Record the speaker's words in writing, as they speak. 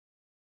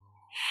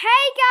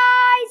Hey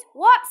guys,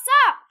 what's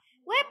up?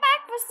 We're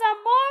back with some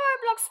more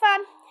Roblox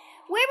fun.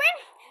 We're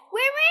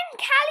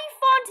in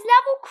Callyford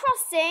level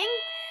crossing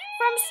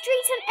from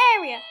street and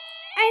area,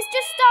 and it's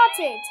just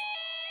started.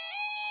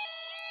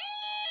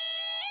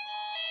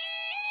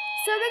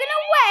 So we're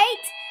gonna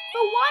wait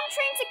for one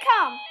train to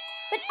come,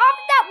 but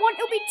after that one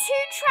it'll be 2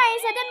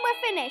 trains and then we're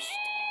finished.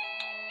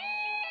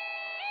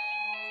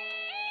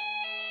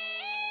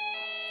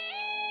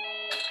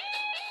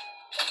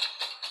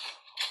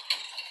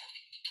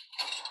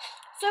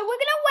 So we're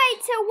gonna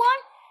wait till one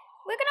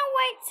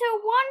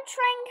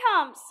train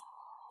comes.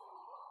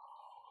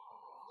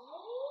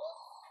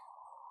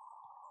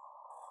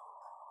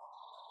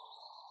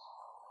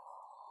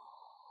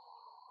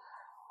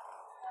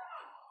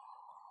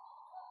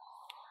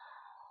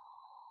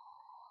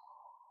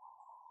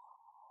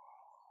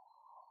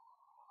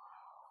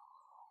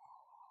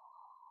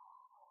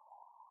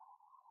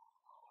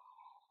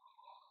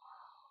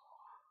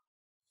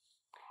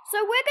 So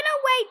we're gonna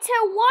wait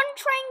till one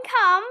train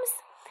comes,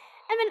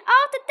 and then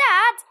after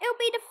that it'll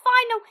be the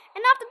final,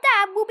 and after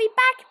that we'll be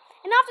back,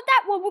 and after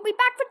that one we'll be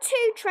back for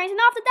 2 trains,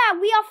 and after that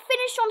we are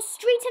finished on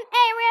street and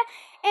area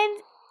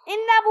and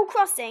in level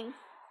crossing.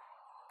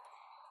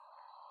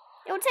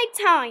 It'll take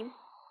time.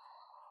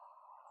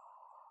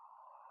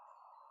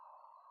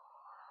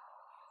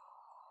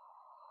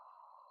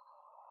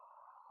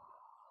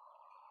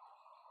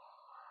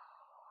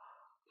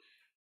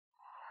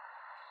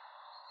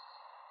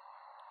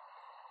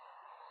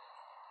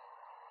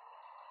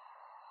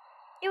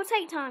 It'll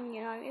take time,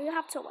 you know, you'll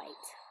have to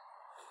wait.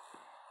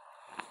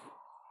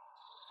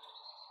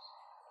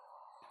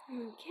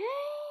 Okay.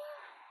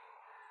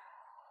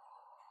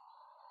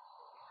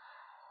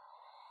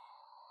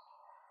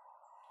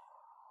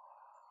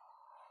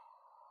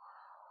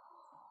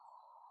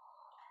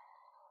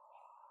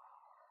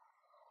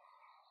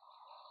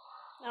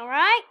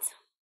 Alright.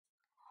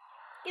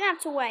 You're gonna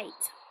have to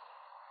wait.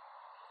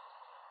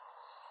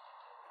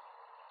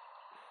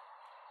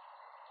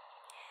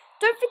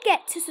 Don't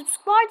forget to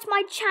subscribe to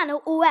my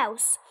channel or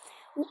else.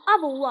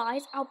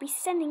 Otherwise, I'll be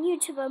sending you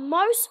to the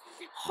most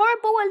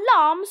horrible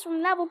alarms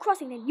from level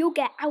crossing and you'll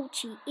get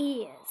ouchy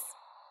ears.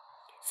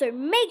 So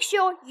make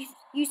sure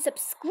you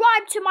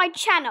subscribe to my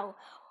channel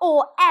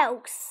or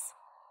else.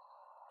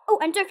 Oh,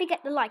 and don't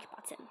forget the like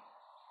button.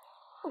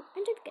 Oh,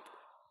 and don't forget.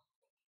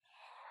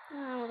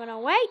 We're gonna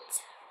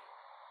wait.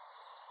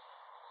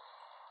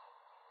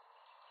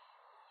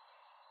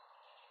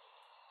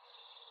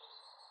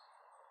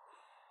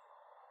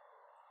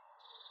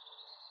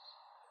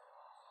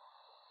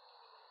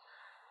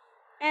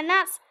 And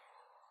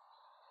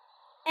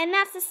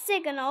that's the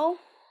signal.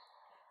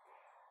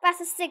 That's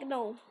the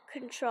signal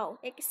control.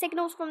 It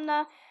signals from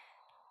the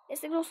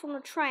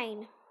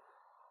train.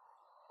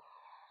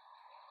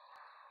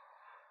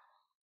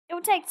 It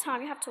will take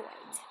time. You have to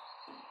wait.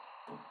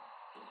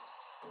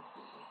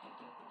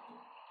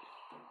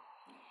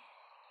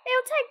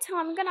 It'll take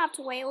time. I'm gonna have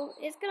to wait.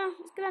 It's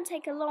gonna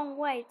take a long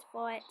wait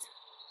for it.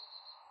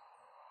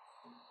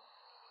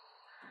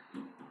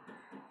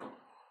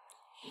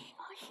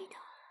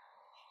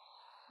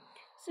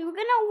 So we're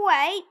gonna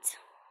wait.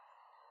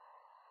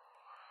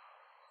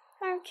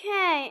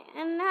 Okay,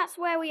 and that's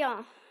where we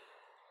are.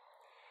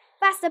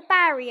 That's the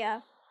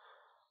barrier.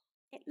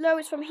 It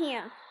lowers from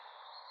here.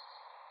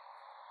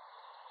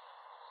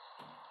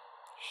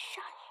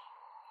 Shush.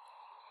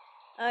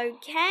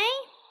 Okay.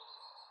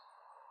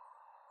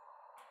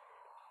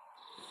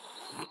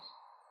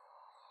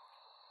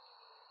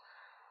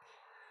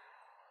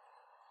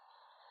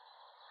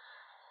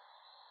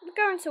 We're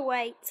going to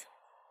wait.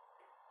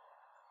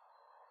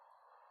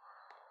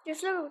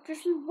 Just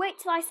wait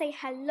till I say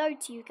hello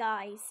to you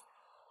guys.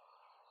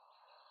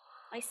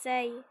 I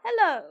say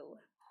hello.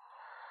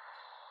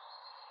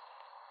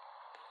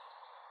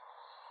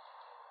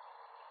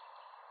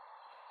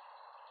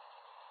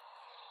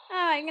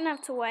 Alright, I'm gonna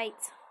have to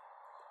wait.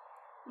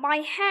 My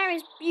hair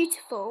is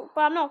beautiful,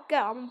 but I'm not a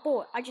girl, I'm a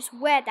boy. I just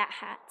wear that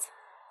hat.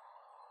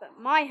 But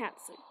my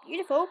hat's so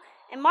beautiful,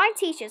 and my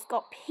teacher's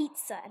got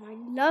pizza, and I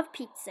love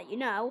pizza, you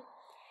know.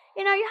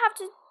 You know, you have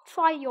to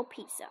try your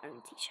pizza on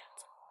a t-shirt.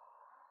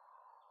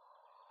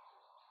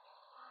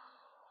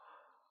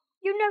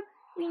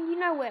 You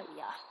know where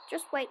we are.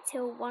 Just wait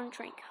till one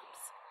train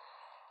comes.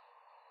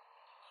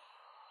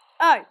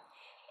 Oh,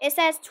 it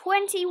says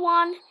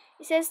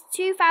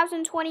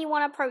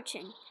 2021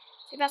 approaching.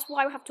 So that's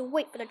why we have to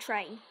wait for the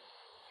train.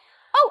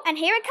 Oh, and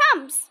here it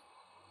comes.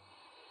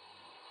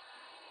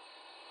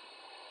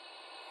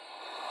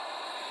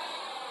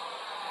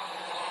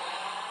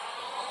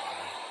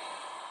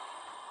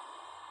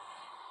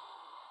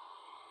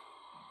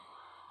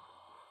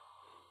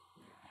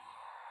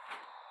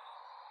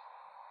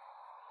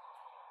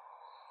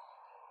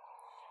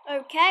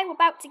 Okay, we're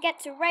about to get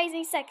to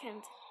Raising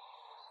Second.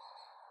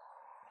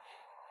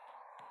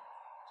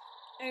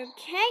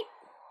 Okay.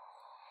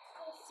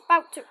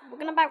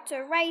 We're about to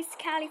raise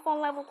Callyford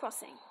level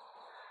crossing.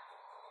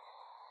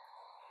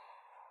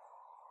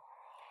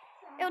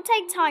 It'll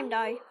take time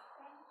though.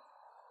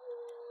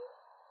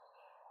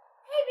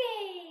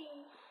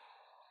 Baby.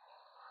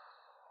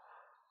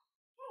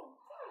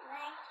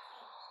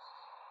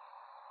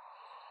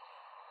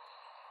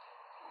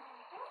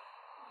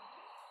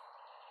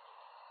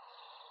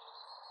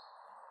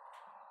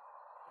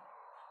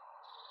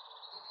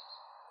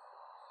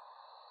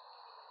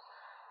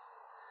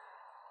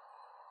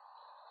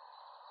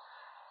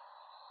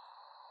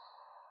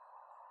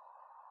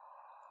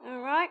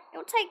 Alright,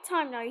 it'll take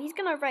time though. He's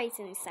gonna race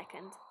in a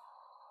second.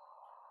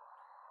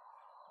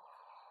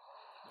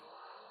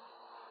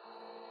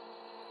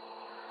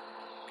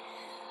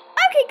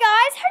 Okay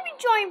guys, hope you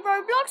enjoyed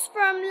Roblox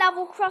from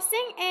Level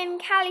Crossing in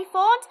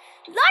Callyford.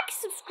 Like,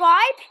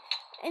 subscribe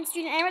in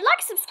student area.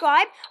 Like,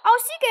 subscribe. I'll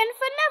see you again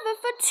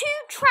for 2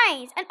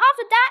 trains. And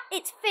after that,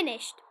 it's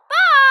finished.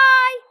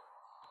 Bye!